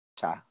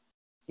bitcha.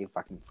 You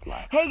fucking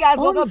slut. Hey guys,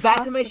 welcome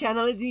back to my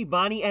channel. It's me,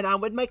 Bonnie, and I'm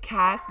with my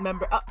cast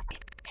member.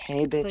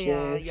 Hey bitches. So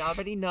yeah, you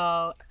already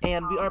know.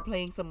 And we are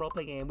playing some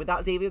roleplay game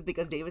without David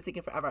because David's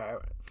taking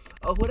forever.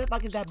 Oh, who the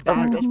fuck is that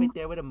bad bitch right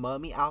there with a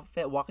mummy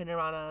outfit walking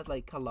around us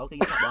like, hello, can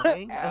you stop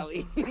walking?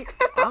 Allie.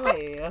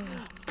 Allie.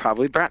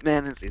 Probably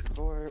Bratman in season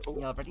 4. Oh,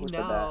 You already who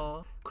said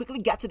know. Quickly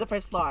get to the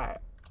first floor.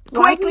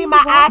 Quickly,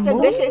 my ass and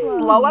bitch is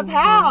slow as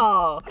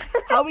hell.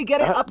 How we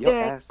getting up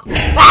there?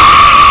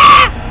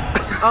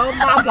 Oh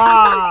my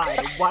god!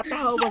 What the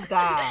hell was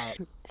that?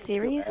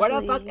 Seriously?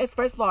 Where the fuck is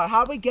first floor? How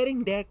are we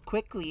getting there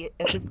quickly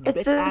if this bitch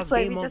It's ass this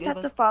way. game We won't just give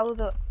have us... to follow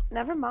the.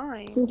 Never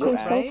mind. You're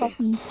so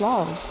fucking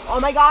slow. Oh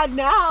my god,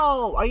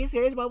 no! Are you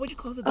serious? Why would you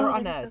close the door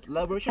on us?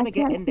 We're trying to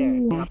get in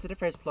there. see. Up to the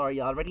first floor.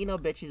 You already know,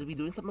 bitches. We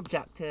doing some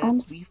objectives. I'm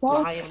we so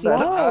flying.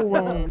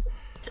 slow.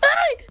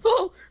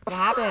 Oh. What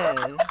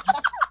happened?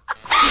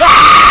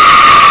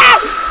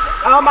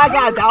 Oh my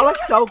god, that was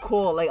so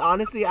cool. Like,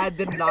 honestly, I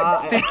did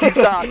not.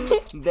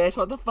 Bitch,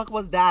 what the fuck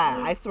was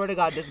that? I swear to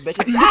god, this bitch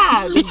is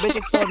this bitch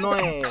is so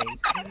annoying.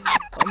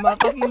 Oh my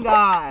fucking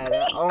god.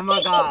 Oh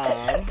my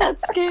god.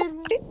 That scared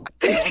me.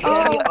 That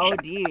scared me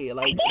OD.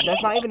 Like,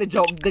 that's not even a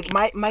joke.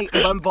 Like, my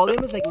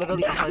volume is like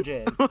literally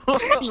 100.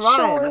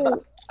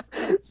 Run.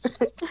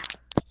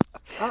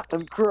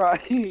 I'm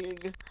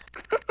crying.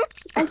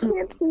 I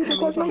can't see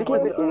because my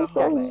kid is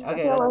so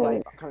Okay, let's go.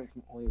 I'm coming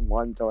from only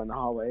one door in the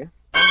hallway.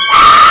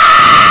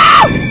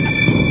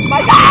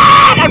 My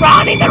god! I'm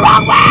running the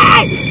wrong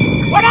way!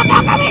 Where the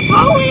fuck are we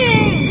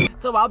going?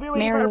 So while we're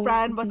waiting for our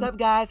friend, what's up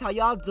guys? How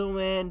y'all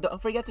doing? Don't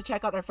forget to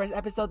check out our first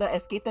episode, that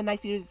Escape the Night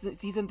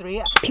season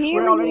 3.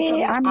 We're already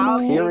coming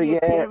out.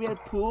 Period.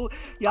 Poo.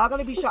 Y'all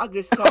gonna be shocked.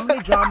 There's so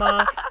many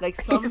drama, like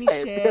so many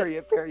shit.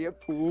 Period.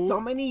 Poo.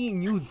 So many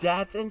new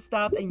deaths and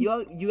stuff, and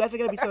you guys are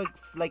gonna be so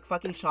like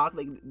fucking shocked.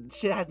 Like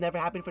shit has never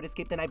happened for the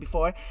Escape the Night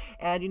before,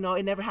 and you know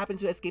it never happened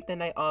to Escape the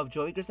Night of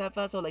Joey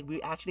Graceffa. So like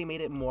we actually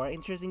made it more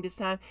interesting this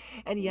time,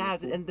 and yeah,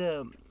 and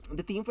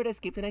the theme for the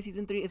Escape the Night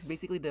season 3 is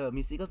basically the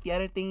musical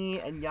theater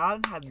thingy, and y'all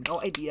have no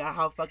idea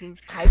how fucking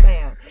hype I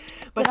am.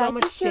 But so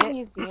much shit.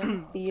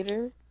 Museum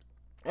theater.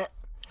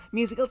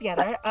 Musical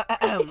theater.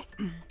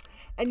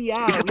 And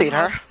yeah,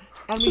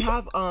 we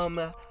have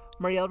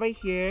Marielle right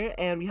here,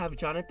 and we have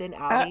Jonathan,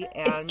 Ali,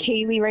 and it's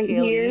Kaylee right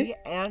here,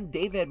 and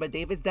David. But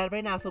David's dead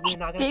right now, so we're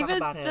not gonna talk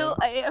about him. David's still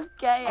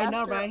AFK. I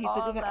know, right? He's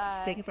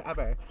taking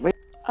forever.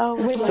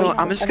 So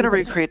I'm just gonna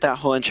recreate that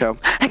whole intro.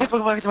 Hey guys,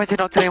 welcome back to my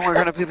channel. Today we're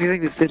gonna be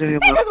doing this video.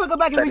 Hey guys, welcome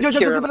back to me,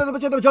 Jojo.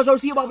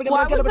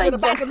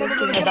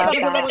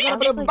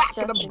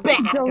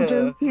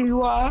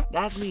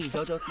 That's me,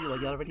 Jojo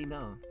Siwa. You already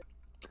know.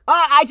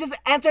 I just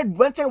entered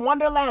Winter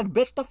Wonderland,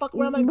 bitch. The fuck,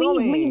 where am I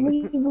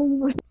going?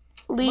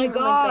 My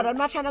god, I'm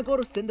not trying to go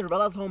to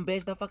Cinderella's home,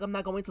 bitch. The fuck, I'm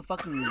not going to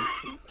fucking...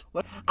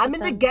 What? I'm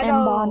in the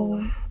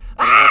ghetto.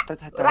 Are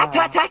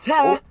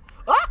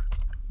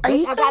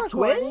you I still got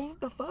recording? twins?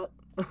 The fuck?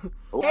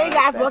 Hey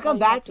guys, welcome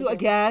back to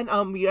again.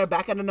 We are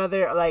back on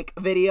another like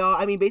video.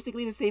 I mean,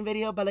 basically the same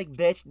video, but like,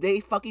 bitch,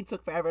 they fucking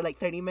took forever, like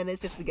 30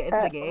 minutes just to get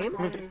into the game.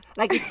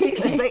 Like,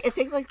 it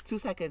takes like 2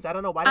 seconds. I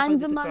don't know why. I'm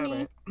the took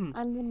mummy. forever.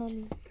 I'm the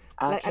mummy.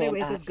 Like,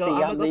 anyways, let's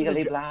go. I'm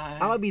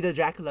gonna be the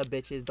Dracula,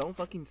 bitches. Don't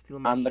fucking steal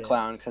my shit. I'm the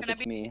clown because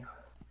it's me.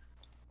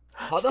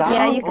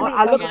 Yeah, you can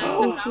I look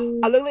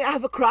like I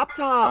have a crop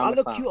top. I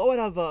look cute or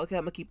whatever. Okay,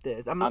 I'm gonna keep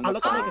this. I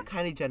look like a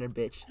Kylie Jenner,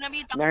 bitch.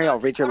 Mariel,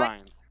 read your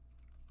lines.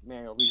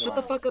 Shut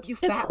the fuck up, you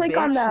fat bitch. Just click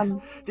on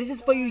them. This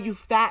is for you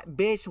fat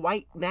bitch,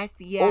 white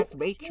nasty ass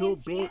Rachel,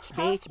 bitch.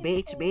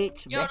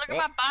 Yo, look at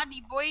my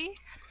body, boy.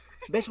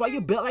 Bitch, why you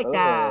built like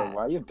that?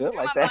 Why you built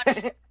like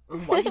that?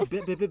 Why you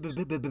built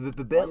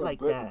like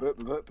that?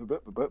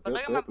 But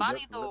look at my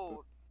body,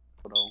 though.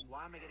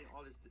 Why am I getting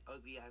all this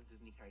ugly ass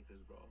Disney characters,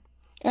 bro?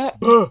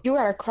 You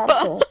got a crop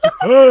top.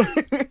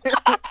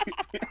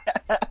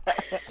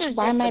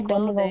 Why am I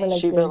bending over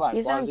like this?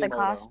 These aren't the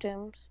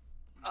costumes.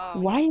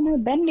 Why am I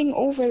bending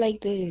over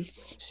like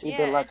this? She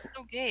built like it's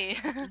so gay.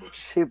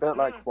 she built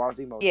like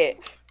Quasimodo. Yeah.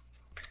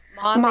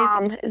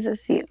 Mom, is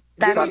this you?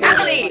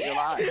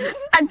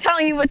 I'm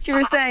telling you what you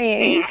were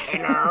saying.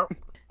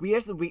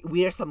 Wear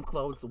some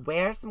clothes.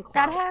 Wear some clothes.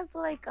 That has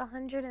like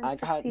 162. I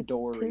got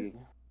Dory.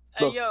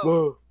 Hey,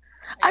 yo.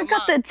 I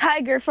got the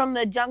tiger from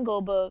the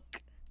Jungle Book.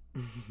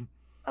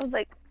 I was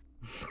like,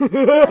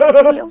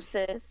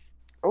 scoliosis.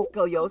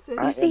 Scoliosis?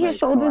 You see his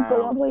shoulders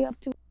go all the way up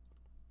to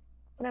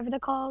whatever they're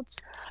called.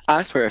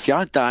 I swear, if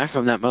y'all die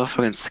from that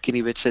motherfucking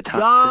skinny bitch at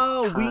time,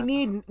 yo, we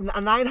need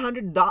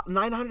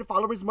 900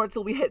 followers more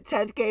till we hit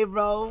 10K,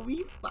 bro.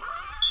 We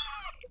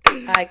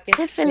fine.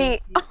 Tiffany,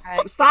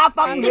 stop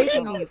fucking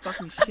making me, you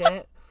fucking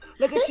shit.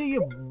 Look at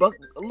you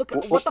look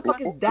at what the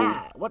fuck is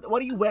that? What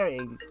are you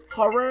wearing?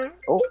 Horror?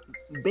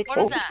 Bitch. What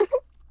is that?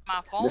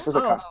 My phone? This is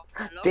a cop.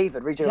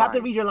 David, read your line. You have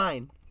to read your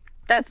line.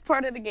 that's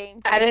part of the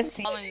game. I didn't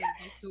see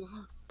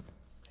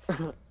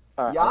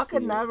Y'all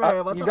can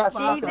never. What you the got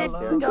fuck?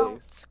 David,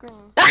 don't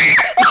scream.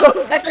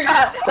 I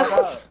forgot. Shut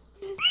up.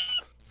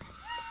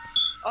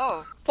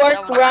 Oh. Pork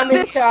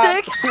ramen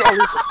chop. Sticks.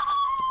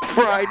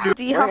 Fried noodle.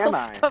 The Where am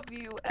I?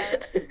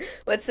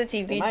 WS. What's the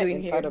TV Am I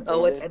doing here? inside a Oh,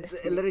 what's building? this?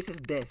 It literally says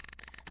this.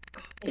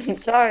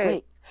 Sorry.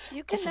 Wait,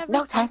 You can this is never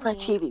no time see for a me.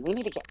 TV. We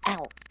need to get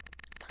out.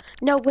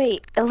 No,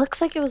 wait. It looks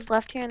like it was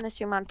left here in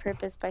this room on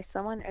purpose by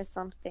someone or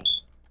something.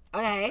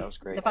 Okay. That was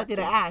great The fuck did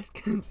I ask?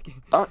 I'm just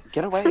kidding. Oh,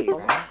 get away. Oh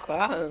man. my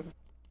god.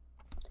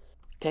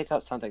 Pick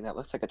up something that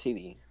looks like a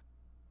TV.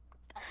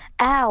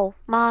 Ow,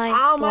 my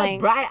Ow, my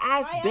blank. bright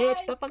ass My bitch.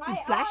 eye, The fucking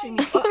my flashing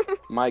eye. me.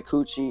 My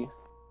coochie.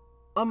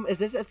 Is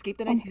this Escape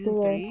the Night I'm season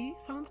here. 3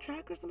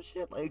 soundtrack or some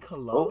shit? Like,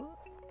 hello?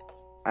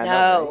 I know,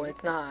 No, right?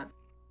 it's not.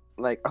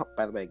 Like, oh,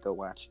 by the way, go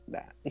watch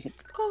that.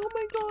 Oh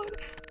my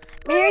god.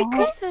 Merry Oh,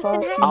 Christmas fuck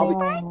and happy I'll be-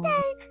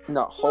 birthday.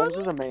 No, Holmes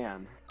is a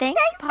man.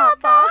 Thanks,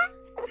 Papa.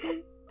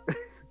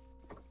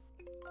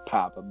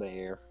 Papa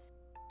Bear.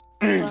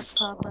 Love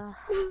Papa.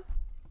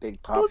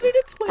 Big Papa. Those are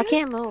the twins. I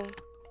can't move.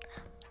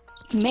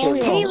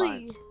 Kaylee.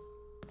 Kaylee.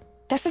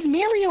 This is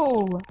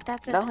Mario.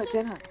 That's it. No, it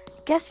didn't.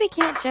 Guess we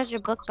can't judge a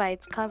book by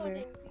its cover.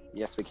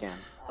 Yes, we can.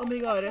 Oh my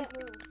god.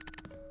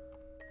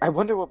 I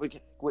wonder what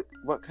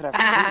what could have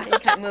Ah, changed. I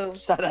can't move.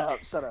 Shut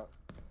up, shut up.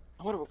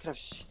 I wonder what could have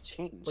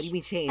changed. What do you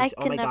mean I change?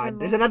 Oh can my never god. move.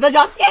 There's another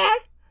jump scare?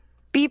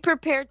 Be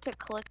prepared to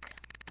click.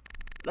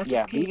 Let's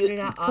Yeah, just figure it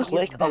out.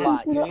 click a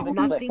lot. You need to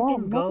Nothing click.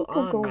 can go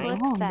on, right?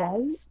 Click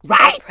fast.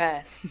 Right?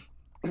 Press.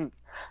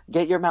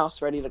 Get your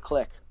mouse ready to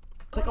click.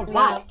 Click on No.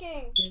 what?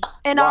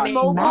 And Watch. on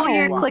mobile, Mouse.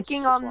 you're Watch.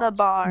 clicking Just on the watch.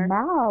 bar.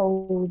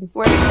 Mouse.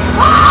 Where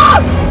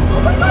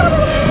Oh my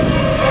god!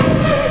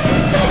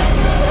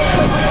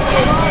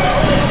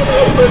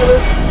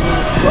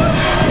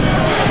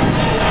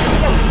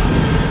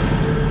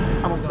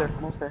 I'm almost there. I'm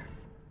almost there.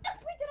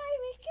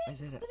 I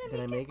said, did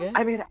I make it?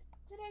 I made it.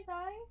 Did I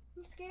die?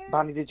 I'm scared.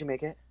 Bonnie, did you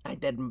make it? I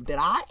did. Did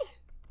I?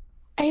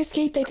 I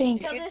escaped, I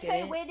think. You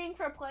did. waiting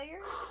for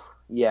players?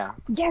 Yeah.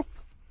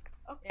 Yes.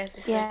 Yes,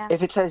 it Yeah.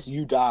 If it says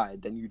you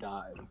died, then you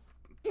died.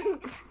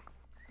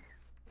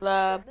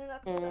 Love.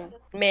 That's kind of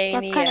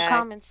Maniac.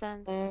 common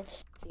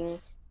sense.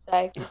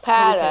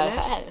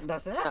 Psychopath.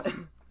 That's it? No.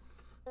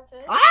 That's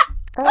it. Ah!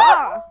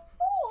 Ah!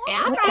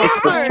 Yeah,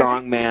 It's the Hammer.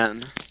 strong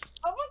man.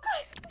 Oh my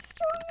god, it's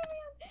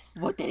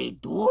strong. what did he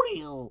do to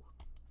you?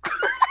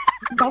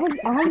 That was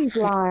Allie's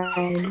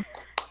line.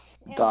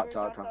 Dot,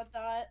 dot,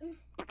 dot.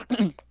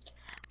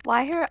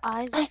 Why her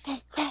eyes?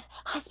 Red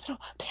hospital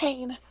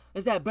pain.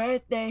 It's that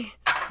birthday,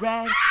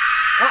 Red.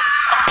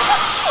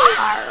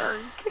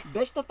 Arg.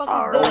 Bitch, the fuck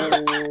Arr. is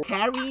this? Oh.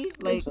 Carrie?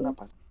 Like, Listen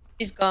up.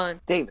 She's gone.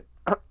 David.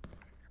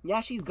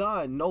 yeah, she's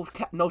gone.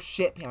 No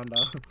shit, Panda.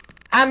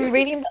 I'm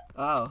reading.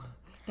 Oh.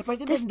 The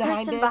person This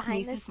behind person this behind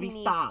needs this to be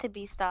needs stopped. to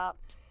be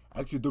stopped.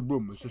 Exit the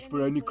room. Search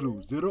for any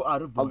clues. 0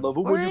 out of I 1. love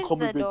it Where when you is call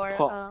me the Big door?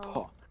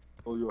 Papa.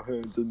 Throw your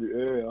hands in the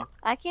air.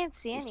 I can't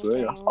see Yeah.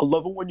 anything. I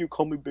love it when you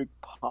call me Big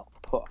Papa.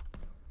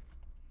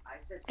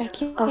 I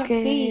can't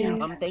Okay. see.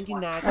 Thank you,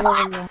 Nax.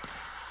 Oh,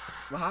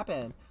 What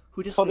happened?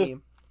 Who just Oh, there's-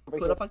 screamed? Over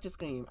Who here. the fuck just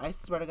screamed? I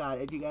swear to God,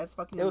 if you guys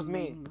fucking. It was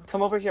me.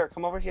 Come over here.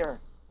 Come over here.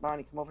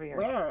 Bonnie, come over here.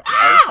 Where?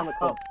 I already found the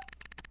Oh, clue.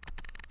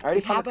 I we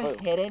already found have the a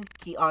clue. hidden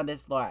key on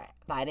this floor.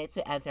 Find it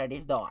to enter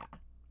this door.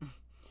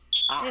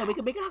 Ah. Yeah,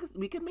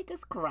 we can make a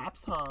scrap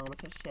song or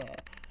some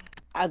shit.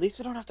 At least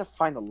we don't have to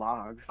find the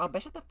logs. Oh,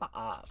 bitch, shut the fuck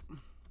up.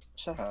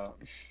 Shut up.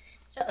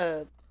 Shut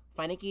up.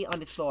 Find a key on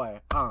this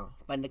floor.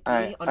 Find the key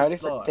Alright, on I already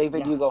this floor.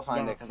 David, Yeah, you go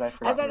find yeah. it because I I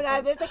forgot. swear to what God,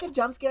 it there's was. like a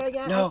jump scare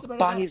again. I No, swear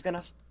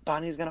to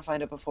Bonnie's gonna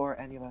find it before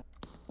any of us.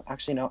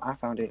 Actually, no, I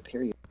found it.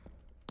 Period.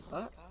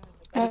 God.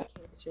 What?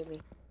 It's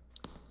really.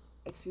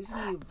 Excuse me.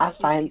 I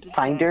fucking find piece of shit.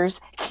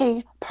 finders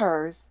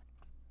keepers.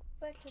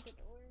 back to the door.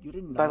 You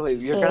did not. By the way,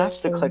 just- you're gonna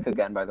have to click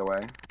again. By the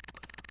way.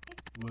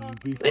 Will you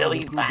be Will found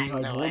you the clue find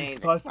behind the Holmes' way?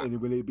 past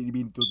and will it be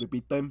mean to the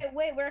beaten?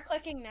 Wait, we're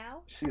clicking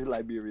now? She's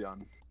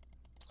Liberian.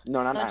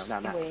 No, not now. Just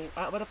Not now. wait.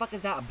 What the fuck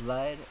is that?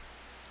 Blood?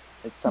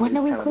 It's When somebody's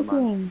are we kind of the month.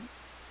 clicking?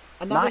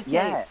 Another Not tape.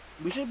 yet.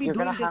 We should be You're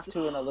doing gonna have this.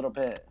 to in a little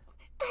bit.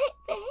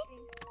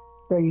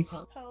 Grace.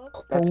 Hello?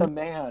 That's a Oh.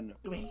 man.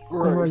 Grace.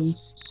 Grace.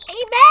 Grace.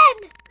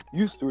 Amen.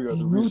 You three are the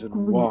You reason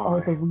three are why.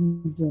 the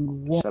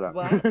reason why. Shut up.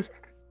 What?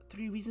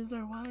 3 reasons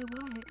are why?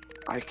 Why?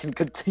 I can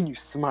continue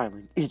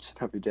smiling each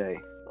and every day.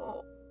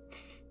 Oh.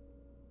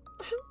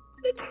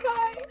 I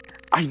cry.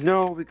 I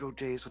know we go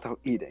days without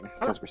eating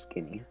because we're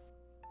skinny.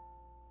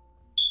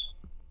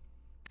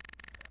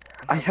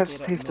 I have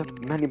saved up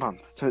many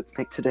months to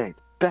make today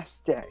the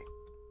best day.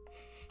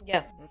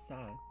 Yeah. That's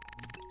sad.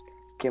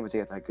 Can't wait to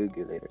get that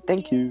Gugu later.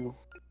 Thank you.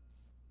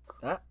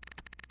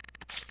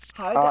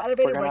 How is we're the elevator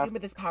gonna working have-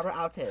 with this power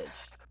outage?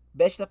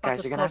 Bitch, the fuck Guys,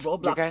 is you're called gonna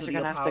Roblox you guys are Studio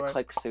gonna have Power. to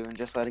click soon.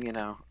 Just letting you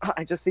know.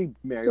 I just see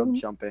Mario Soon?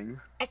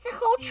 jumping. It's a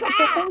whole trap.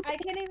 I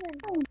can't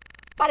even.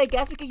 But I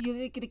guess we can use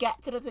it to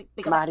get to the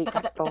Mario.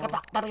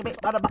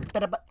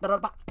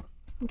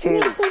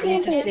 Okay, We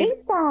need to save.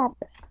 Stop.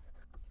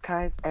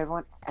 guys,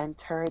 everyone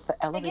enter the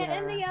Get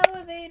in the elevator.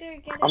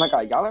 elevator. Get Oh my in.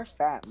 god, y'all are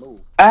fat. Move.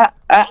 Mm,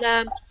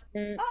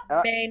 We're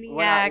not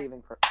Maniac.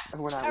 leaving for.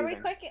 We're not Are we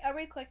leaving. clicking? Are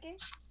we clicking?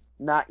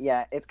 Not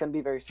yet. It's gonna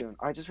be very soon.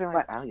 I just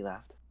realized Ali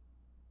left.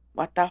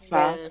 What the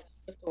fuck? Yeah.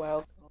 Just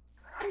welcome.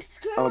 I'm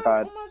scared. Oh,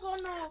 God. Oh my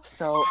god, no.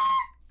 So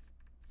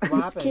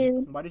What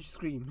happened? Why did you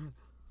scream?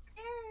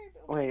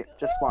 Wait,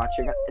 just watch.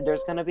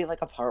 There's gonna be like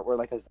a part where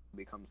like a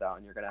zombie comes out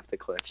and you're gonna have to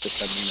click.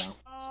 Just let me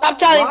know. Stop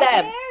telling What?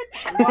 them.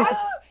 What?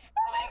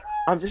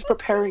 I'm just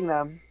preparing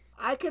them.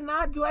 I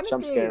cannot do anything.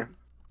 Jump scare.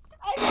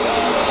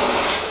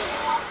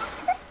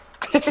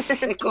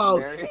 It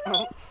closed.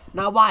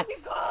 Now what?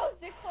 It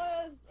closed.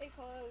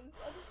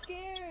 I'm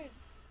scared.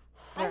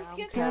 I'm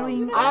scared.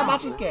 I am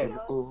actually scared.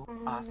 Ooh,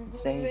 a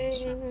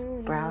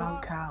sensation.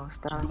 Brown cow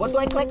stuff. What do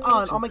I click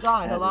on? Oh my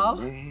god, hello?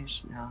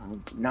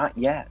 Not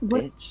yet,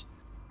 bitch.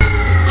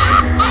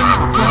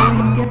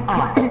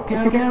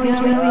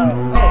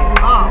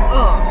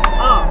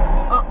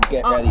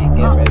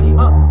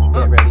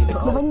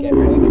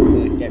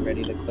 Get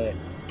ready to click.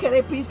 Can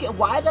I please get?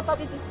 Why the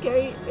fuck is this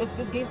scary? Is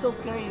this game so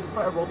scary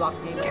for a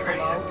Roblox game? Get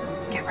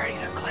ready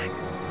to click.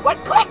 What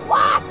click?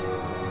 What?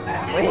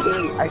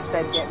 Wait, I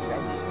said get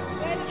ready.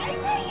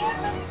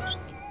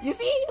 You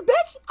see,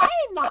 bitch, I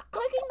am not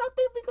clicking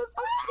nothing because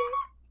I'm scared.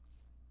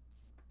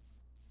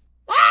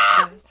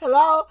 Ah!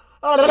 Hello?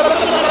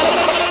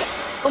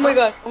 Oh my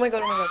god. Oh my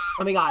god.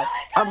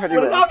 I'm ready.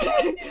 What is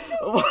happening?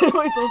 Why am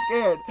I so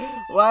scared?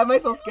 Why am I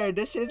so scared?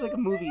 This shit is like a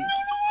movie.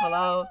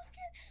 Hello?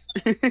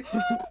 Click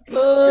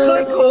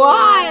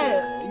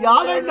what?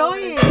 Y'all are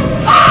annoying.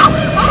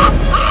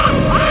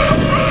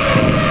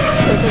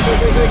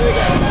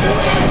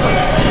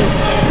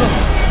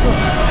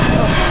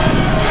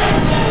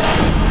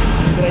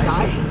 Did I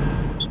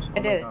die? I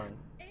did.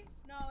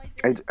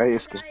 I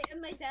escaped.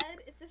 Am I dead?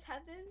 If this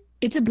happened?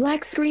 It's a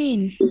black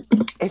screen.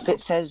 If it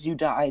says you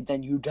died,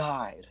 then you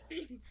died.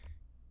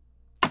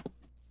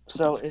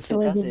 So if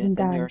So it I doesn't, didn't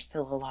then die. you're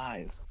still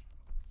alive.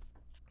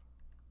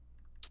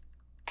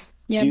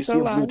 Yeah, Do you I'm so see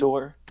a blue loud.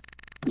 door?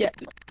 Yeah.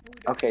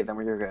 Okay, then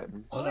you're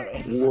good. Oh, no,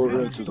 it's War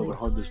into the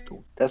hardest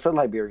door. That's a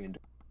Liberian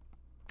door.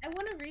 I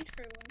want to read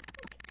for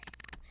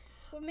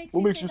one.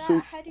 What makes you say so?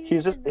 that? How do you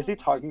He's just. even Is he know?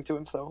 talking to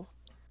himself?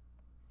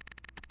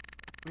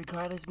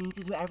 Regardless, we need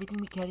to do everything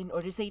we can in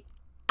order to save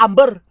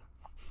Amber.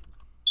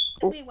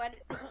 Wait, what?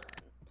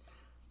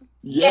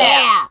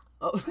 Yeah.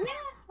 Oh.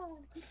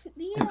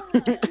 Yeah.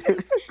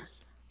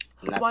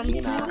 One,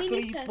 Latina. two, We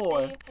three, need to four.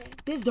 save him.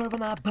 This door will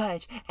not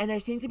budge, and there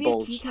seems to be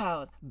Bulge. a key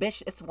code.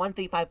 Bitch, it's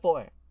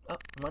 1354. Oh,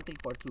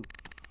 1342.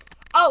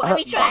 Oh, let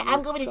me try.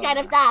 I'm good with this kind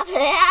of stuff.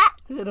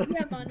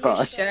 Yeah, Bonnie.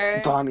 Bonnie.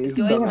 Sure. Bonnie's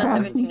You always dumb mess ass.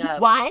 everything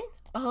up.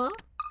 1,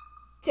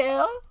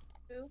 2,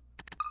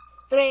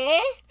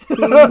 3.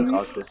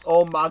 Cost this.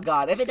 Oh my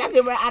god. If it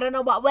doesn't work, I don't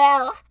know what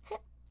will.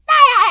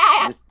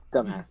 This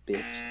dumbass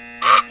bitch.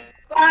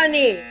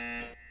 Bonnie.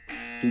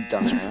 You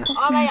dumbass.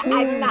 Oh my god,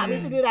 I did not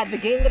mean to do that. The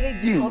game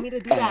literally told me to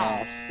do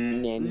that. Ass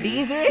ninny.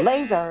 Lasers?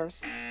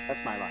 Lasers.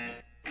 That's my line.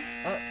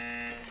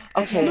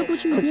 Okay. Look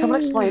what you Could someone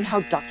did. explain how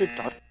Dr.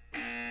 Dark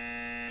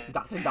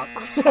Doctor.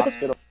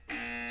 Hospital?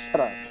 Shut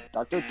up.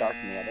 Dr. Dark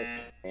Matter.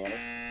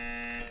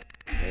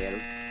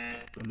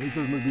 The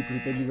lasers must be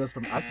preventing us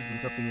from accessing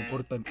something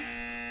important.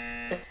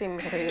 I see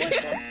Mary was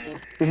jumping.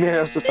 Yeah,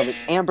 I was just like,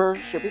 Amber,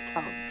 here we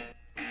come.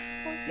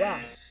 Yeah.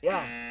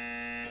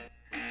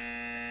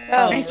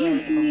 Oh. I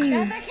can't see.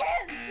 Guys, I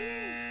can't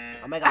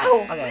see. Oh my god.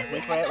 Ow. Okay,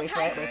 wait for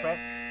it.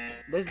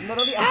 There's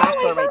literally a back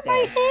door right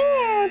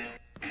there.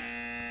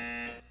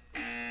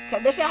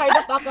 Can this shit hurry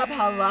the fuck up?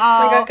 Hello?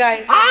 Oh my god,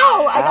 guys.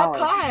 Ow! I got Ow.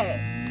 caught.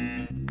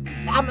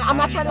 I'm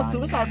not trying to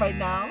suicide right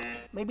now.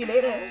 Maybe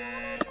later.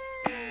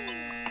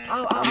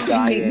 Ow, I'm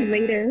ow. Maybe dying.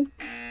 later.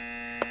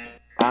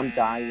 I'm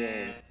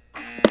dying.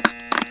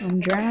 I'm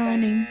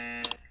drowning.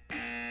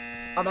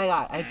 Oh my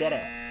god, I did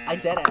it.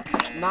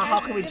 Now how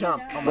can we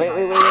jump? Oh my Wait, god.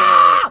 wait, wait,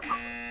 Ah!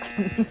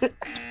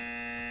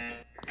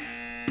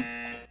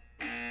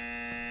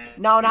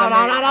 No,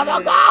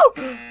 go!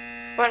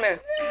 1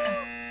 minute.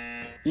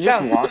 You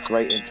just Go. walked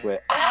right into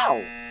it.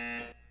 Ow!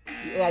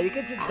 Yeah, you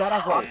could just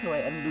deadass walk to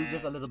it and lose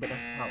just a little bit of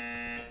health.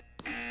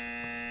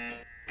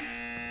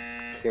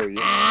 Period.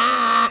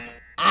 Ah!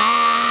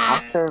 I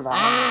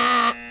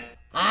survived.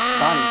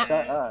 Bonnie,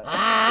 shut up.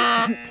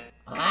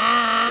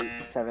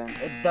 7.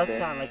 It does 6,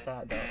 sound like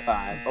that though.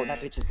 5. Oh,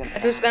 that bitch is gonna.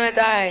 Who's gonna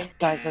die?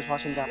 Guys, let's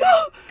watch him die.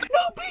 No,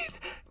 please!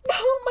 No,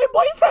 my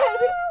boyfriend!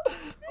 That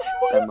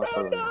My boyfriend,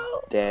 motherfucker no!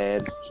 is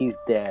dead. He's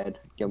dead.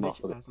 Your Bitch,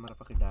 motherfucker. that's a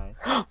motherfucker die.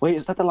 Wait,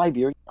 is that the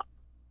Liberian?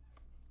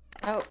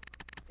 Oh.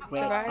 Wait,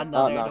 Survive? Oh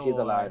another no, he's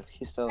door. alive.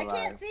 He's still I can't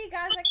alive. see,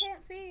 guys. I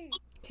can't see.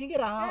 Can you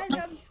get out? Guys,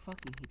 I I'm-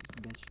 fucking hate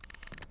this bitch.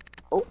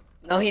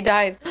 No, he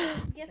died.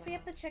 Yes, we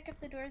have to check if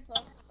the door is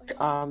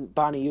locked.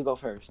 Bonnie, you go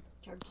first.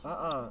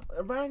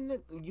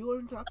 Ryan, you were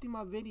interrupting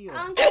my video.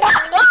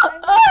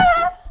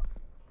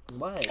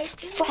 What? Hey,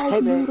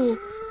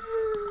 bitch.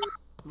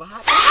 What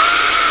happened?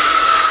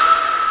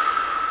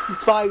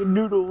 Fire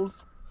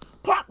noodles.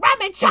 Pork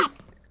ramen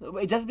chops!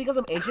 Wait, just because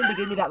I'm Asian, they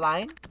gave me that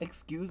line?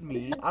 Excuse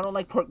me, I don't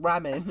like pork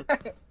ramen.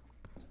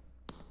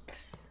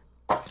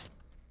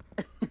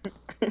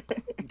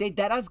 They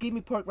deadass gave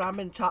me pork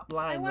ramen chop I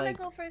line. want to Like,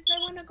 go first.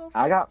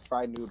 I got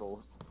fried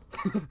noodles.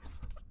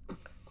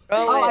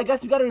 oh, I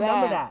guess we gotta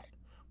remember Bad. that.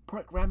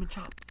 Pork ramen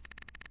chops.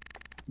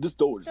 This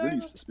door is really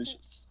really Sure.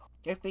 suspicious.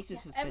 Your face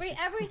is suspicious.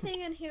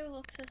 Everything in here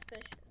looks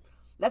suspicious.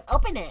 Let's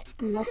open it.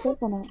 Let's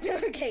open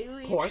it. Okay,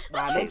 we. Pork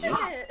ramen Okay,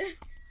 chops.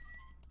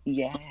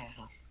 Yeah.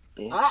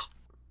 Bitch. Ah.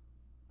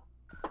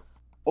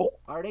 Oh.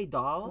 Are they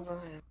dolls?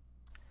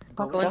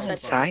 Go Go inside.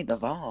 inside the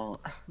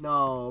vault.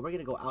 No, we're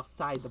gonna go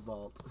outside the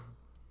vault.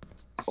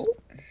 Oh.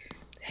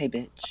 Hey,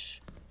 bitch.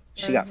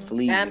 She got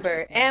fleas.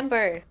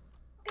 Amber.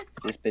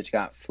 This bitch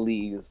got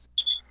fleas.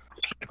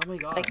 Oh my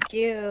god. Like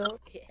you.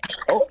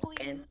 Oh,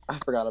 And I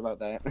forgot about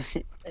that. What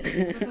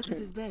the fuck is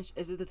this bitch?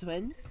 Is it the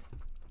twins?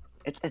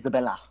 It's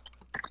Isabella.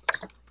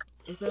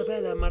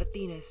 Isabella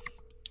Martinez.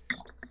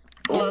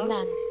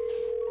 Hernan.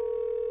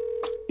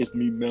 It's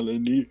me,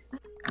 Melanie.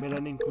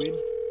 Melanin Queen.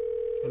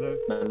 Hello.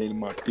 Melanie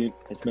Martin.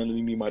 It's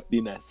Melanie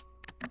Martinez.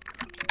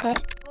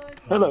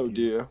 Hello,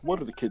 dear. What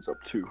are the kids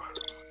up to?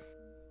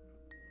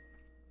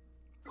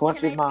 Who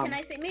wants to be mom? Can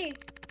I say me?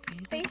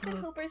 Face and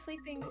Hope are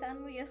sleeping.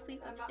 Sam, we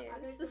asleep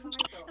upstairs.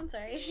 I'm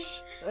sorry.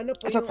 Ano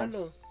po It's yung okay.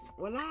 ano?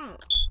 Wala.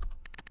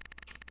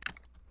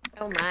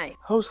 Oh my.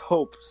 How's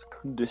Hope's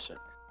condition?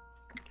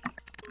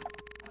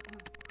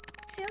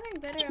 She's feeling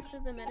better after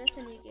the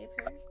medicine you gave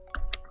her.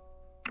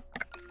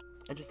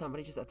 And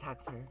somebody just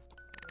attacks her.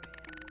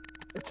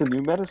 It's a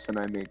new medicine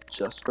I made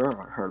just for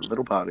her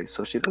little body,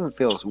 so she doesn't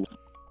feel as.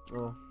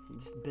 Oh,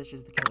 this bitch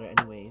is the killer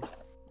anyways.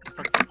 What the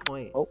fuck's the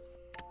point? Oh.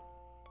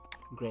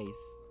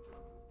 Grace.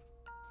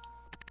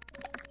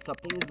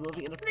 Something is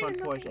moving in the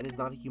front porch and it's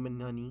not a human,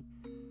 honey.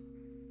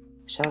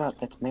 Shut up,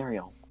 that's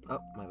Mario. Oh,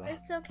 my bad.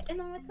 It's okay.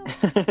 No, it's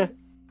okay.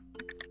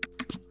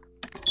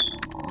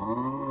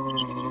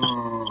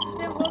 It's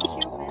been low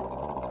human.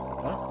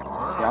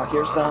 Huh? Y'all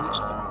hear some?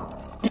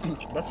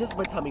 That's just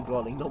my tummy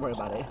growling. Don't worry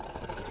about it.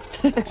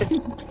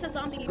 It's a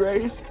zombie.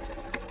 Grace?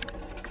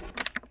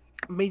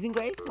 Amazing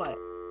Grace? What?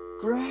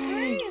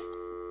 Grace!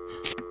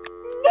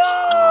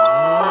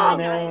 No!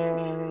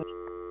 Grace!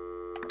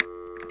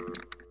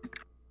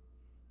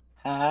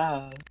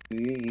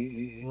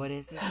 Happy. What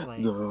is this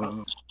place?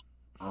 No.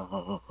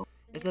 Oh,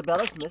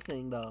 Isabella's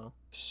missing though.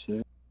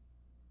 Shit.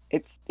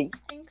 It stinks.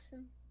 Stinks.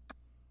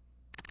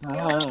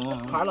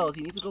 Carlos,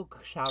 you need to go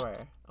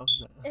shower. Oh,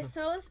 It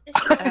shows.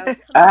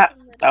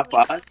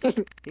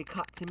 he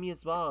caught Timmy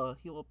as well.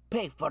 He will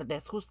pay for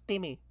this. Who's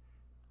Timmy?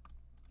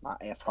 My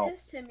asshole.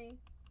 It's Timmy.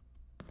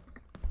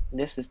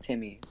 This is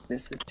Timmy.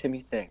 This is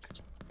Timmy Thick.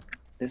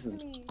 This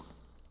is.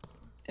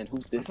 And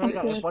who's I this? swear to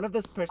God, is- if one of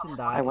this person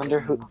died. I wonder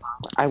who.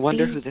 I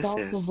wonder who These this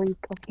dolls is. reek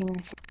of human.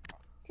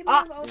 Timmy,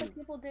 Ah! of all the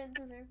people didn't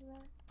deserve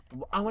that.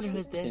 I wonder who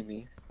This is is this.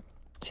 Timmy.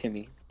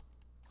 Timmy.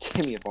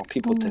 Timmy of all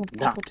people did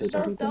not people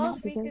deserve Those Deserve dolls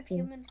this. reek of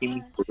human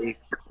Timmy flesh.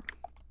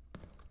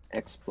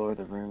 Explore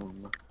the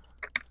room.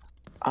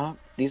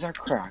 These are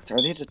cracked.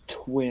 Are they the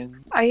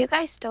twins? Are you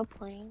guys still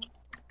playing?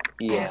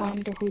 I Yeah.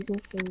 wonder who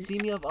this is.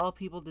 Timmy of all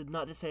people did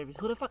not deserve it.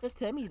 Who the fuck is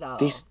Timmy though?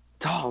 These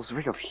dolls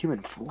reek of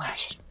human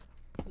flesh.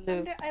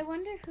 I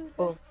wonder who this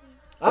Oh. is.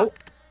 Oh.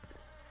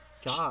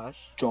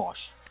 Josh.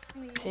 Josh.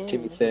 Timmy.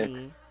 Timmy Thick.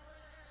 Timmy.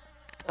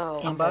 Oh.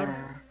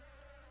 Amber.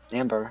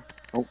 Amber.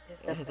 Oh,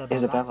 Isabella.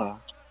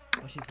 Isabella.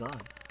 Oh, she's gone.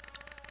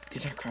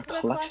 These are a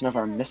collection of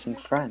our missing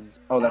friends.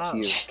 Oh, that's Wow.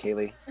 you,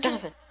 Kaylee.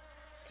 Jonathan.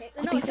 Okay.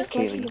 No, These it's are just Kaylee.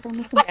 collection of our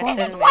missing friends.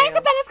 Jackson Why Mario.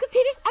 Isabella's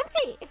container's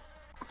empty?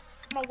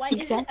 why is it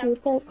Exactly.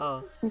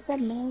 Oh. It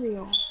said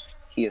Mario.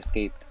 He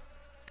escaped.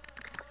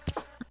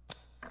 empty?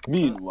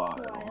 Meanwhile,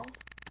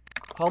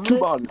 Homeless? two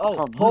bodies were Oh,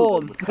 found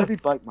Holmes. with heavy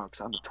bite marks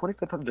on the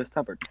 25th of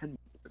December, 10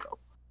 years ago.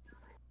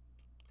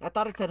 I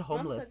thought it said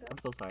homeless. I'm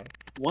so sorry.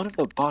 One of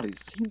the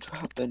bodies seemed to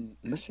have been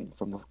missing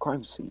from the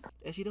crime scene.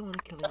 And she didn't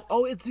want to kill him.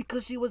 Oh, it's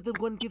because she was the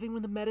one giving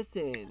him the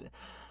medicine.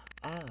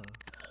 Oh.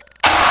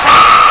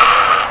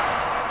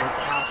 Like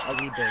ass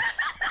ugly bitch.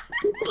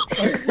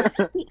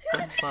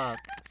 The fuck.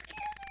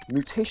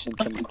 Mutation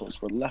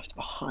chemicals were left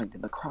behind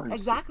in the crime scene.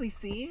 Exactly,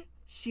 see?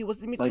 She was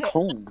the Like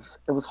Holmes.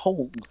 It was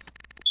Holmes.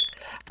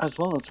 As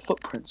well as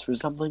footprints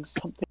resembling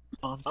something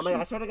on Oh my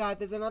god, I swear to God,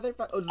 there's another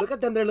oh, look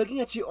at them, they're looking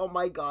at you. Oh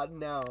my god,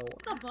 no.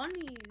 The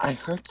bunny. I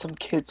heard some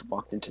kids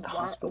walked into the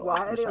hospital Why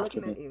are this they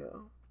looking afternoon. at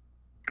you?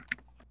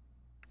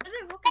 Why are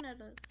they looking at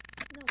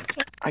us?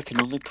 No. I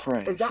can only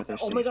pray Is for that their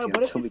oh safety my god,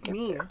 what if until we it's get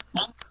me? there.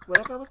 What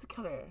if I was the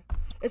killer?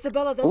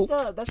 Isabella,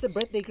 that's the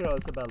birthday girl,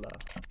 Isabella.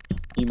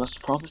 You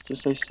must promise to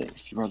stay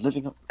safe. You are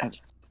living up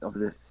of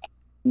this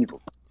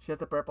evil. She has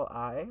the purple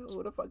eye?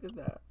 Who the fuck is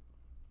that?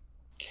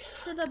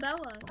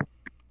 Isabella.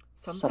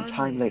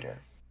 Sometime later.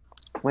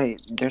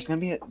 Wait, there's gonna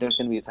be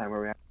a time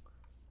where we have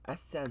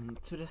Ascend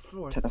to the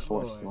fourth to the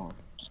fourth floor.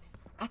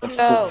 The Ascend.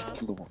 Oh. fourth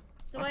floor.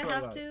 Do I I swear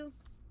have to to?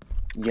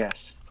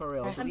 Yes. For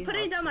real. I'm do I'm we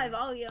putting have down to? my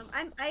volume.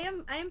 I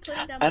am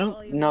putting down I my don't.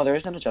 volume. No, there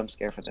isn't a jump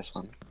scare for this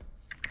one.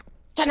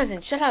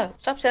 Jonathan, shut up.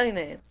 Stop saying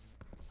that.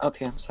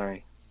 Okay, I'm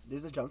sorry.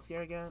 There's a jump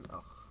scare again?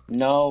 Oh.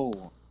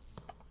 No.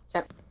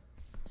 Jump.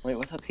 Wait,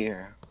 what's up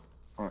here?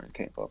 Oh, I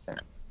can't go up there.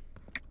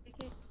 I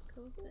can't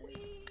go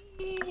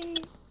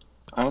there.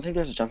 I don't think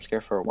there's a jump scare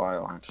for a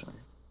while, actually.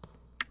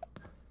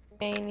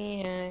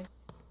 Maniac.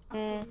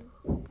 Mm.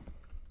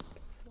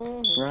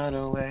 Mm. Run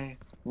away,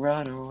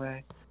 run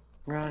away,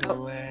 run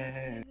Oh.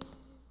 away.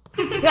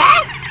 Ew.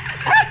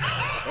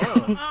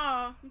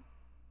 Oh,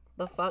 The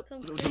The fuck?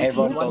 Some-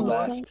 Everyone go One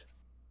door. left.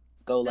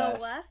 Go The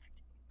left. left.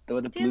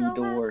 The To blue the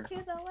door. left.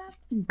 To the left.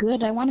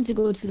 Good. I wanted to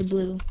go to the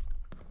blue.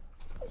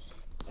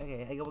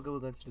 Okay, I go. We're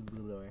going to the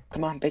blue door.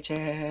 Come on, It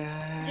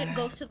bitches.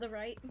 goes to the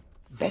right.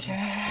 Bitches.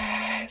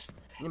 Can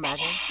you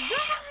imagine?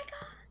 Oh my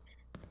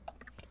god.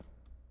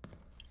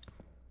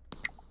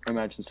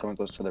 Imagine someone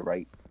goes to the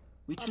right.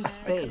 We choose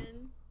faith.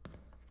 Imagine.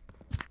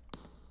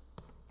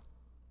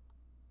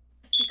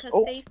 It's because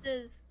Oh. faith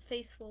is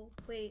faithful.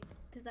 Wait,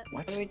 did that? What?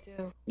 What do we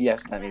do?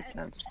 Yes, that makes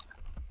sense.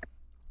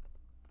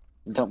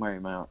 Don't worry,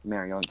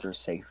 Mario, you're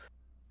safe.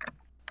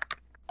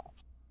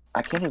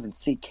 I can't even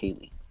see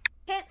Kaylee.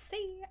 Can't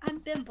see.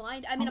 I've been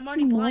blind. I mean, I I'm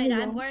already see blind.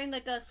 Mario. I'm wearing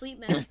like a sleep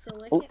mask, so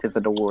I Oh, can't. there's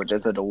a door.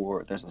 There's a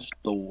door. There's a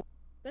door.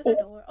 There's a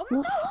door. Oh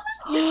my god.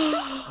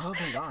 Oh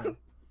my god.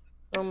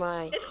 Oh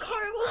my. It's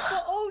Carlos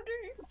but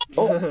older.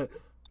 Oh.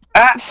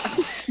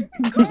 Carlos,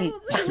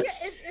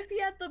 if he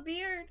had the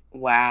beard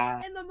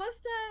Wow. and the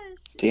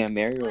mustache. Damn,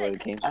 Mario really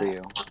came for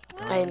you.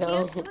 What? I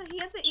know. He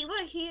has the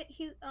what? He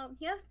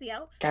has the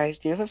outfit Guys,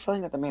 do you have a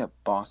feeling that they made a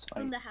boss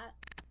fight? and the hat.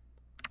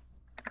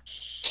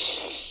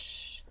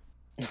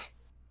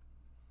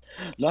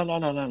 La la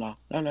la la la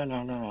la la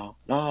la la la.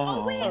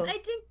 Oh wait, Oh. I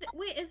think.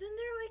 Wait, isn't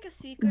there like a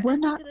secret? We're I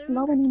think not there-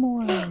 slow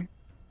anymore.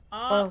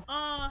 Oh,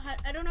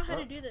 I don't know how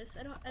to do this.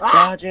 I don't.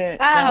 Dodge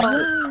it! Ow.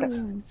 Dodge it.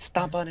 Oh.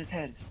 Stomp on his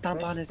head!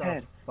 Stomp on his What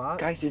head! the fuck?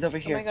 Guys, he's over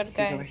here. my God,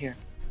 He's over guys. here.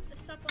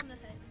 Stop on the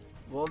head.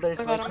 Well, there's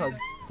Oh my like God,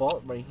 a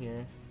vault right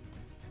here.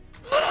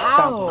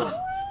 Stomp on Ow! him.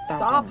 Stomp on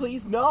Stop, him.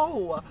 please,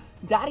 no!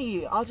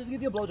 Daddy, I'll just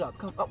give you a blowjob.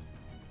 Come. Oh,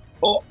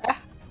 Oh!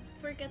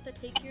 Forget to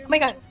take your. Oh my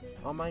God.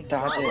 oh my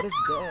Dodge god, it. what is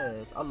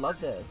this? I love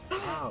this.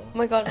 Ow. Oh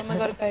my god,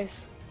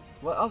 guys.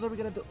 What else are we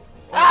gonna do?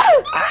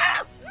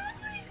 Ah!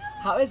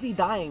 How is he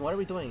dying? What are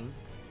we doing?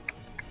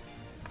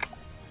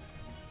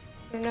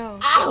 I don't know.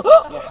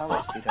 Ow! Yeah, how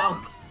is he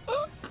dying?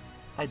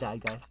 I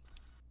died, guys.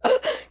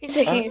 He's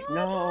taking.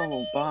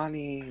 No,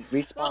 Bonnie,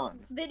 respawn.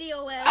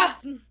 Video Ah.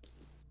 ends.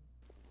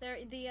 There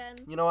at the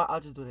end. You know what? I'll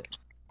just do it.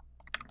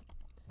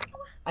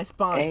 I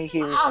spawned. Hey,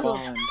 he Ow!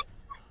 respawned.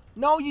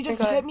 No, you just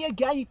Oh my God. hit me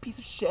again, you piece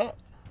of shit.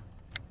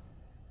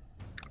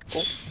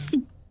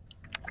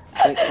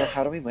 Wait, so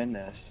how do we win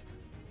this?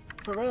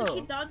 For You real.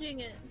 keep dodging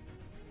it.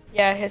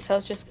 Yeah, his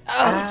health just. Oh.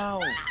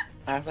 Ow!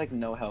 I have like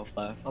no health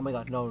left. Oh my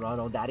god, no, no,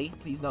 no, daddy,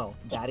 please no.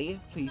 Daddy,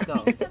 please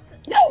no.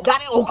 No!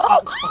 Daddy,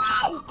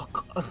 oh.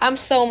 I'm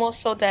so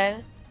almost so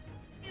dead.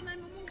 Hey, I'm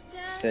almost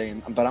dead.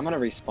 Same, but I'm gonna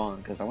respawn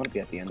because I want to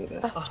be at the end of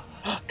this. Oh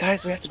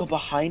Guys, we have to go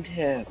behind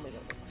him. my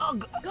god. Oh,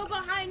 god. Go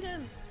behind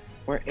him.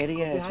 We're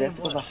idiots. We have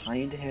to go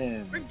Behind what? behind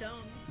him. We're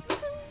dumb.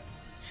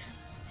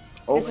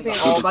 Oh, Disappear. he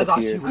Oh my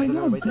gosh, disappeared. he was I know.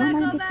 literally right Don't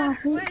there. mind just our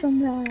hate from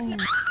them.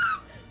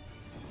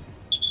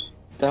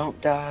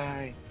 Don't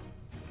die.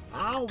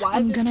 Ow, why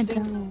is I'm this gonna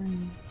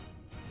thing-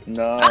 die.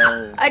 No.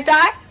 I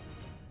died?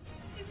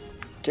 Wait,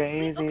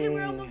 okay, we're Davey.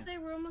 almost there.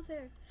 We're almost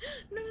there.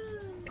 No, no, no,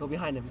 no. Go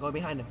behind him, go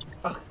behind him.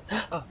 Ugh.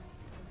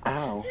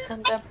 Ow.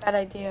 That's a bad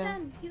idea.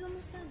 Done. He's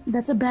almost done.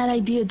 That's a bad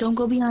idea. Don't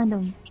go behind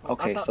him.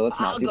 Okay, I thought- so let's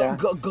not do go, that.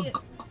 Go, go, Yeah.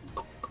 go.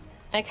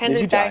 I kind Did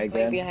you of die died right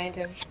again? behind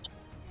him.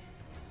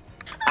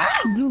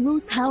 You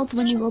lose health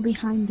when you go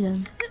behind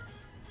him.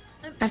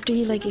 After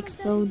he like He's almost dead,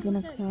 explodes he's in a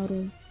almost dead.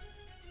 powder.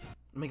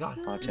 Oh my god.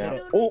 Watch we did out.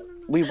 it. Oh,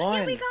 we Yeah,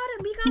 won. we got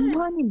him. We You got him.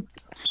 won.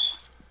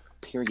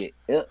 Period.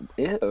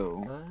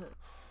 Ew.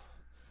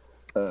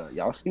 Uh,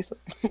 Y'all see some?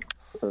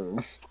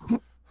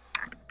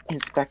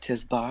 Inspect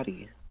his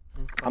body.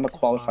 inspect I'm a his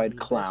qualified body,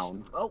 bitch.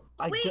 clown. Oh,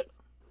 I Wait. just.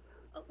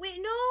 Oh, wait,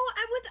 no.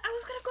 I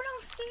was gonna go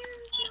downstairs.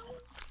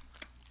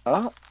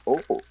 No. Oh,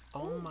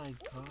 Oh my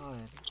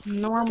god.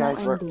 Normal Guys,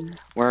 ending.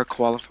 we're a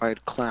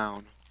qualified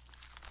clown.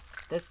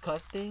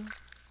 Disgusting.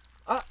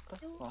 Ah,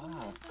 Oh,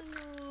 Wow.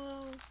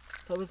 no.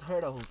 so it was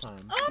her the whole time.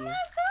 Oh See? my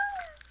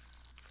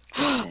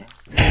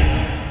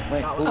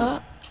Wait, That was- who?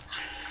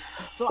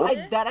 So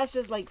that's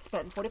just like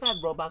spent 45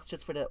 Robux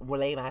just for the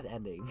lame ass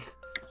ending.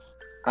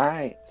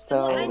 Alright,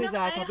 so. I Anyways, know-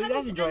 guys, I hope you haven't-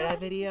 guys enjoyed I that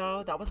haven't-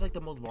 video. That was like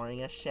the most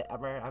boring ass shit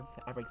I've ever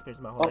experienced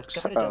in my whole Oh, life.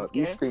 Except shut for the jump up.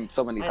 You scare. screamed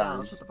so many I know,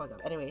 times. shut the fuck up.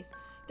 Anyways,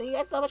 thank you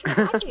guys so much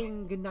for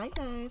watching. Good night,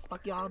 guys.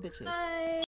 Fuck y'all, bitches. Bye.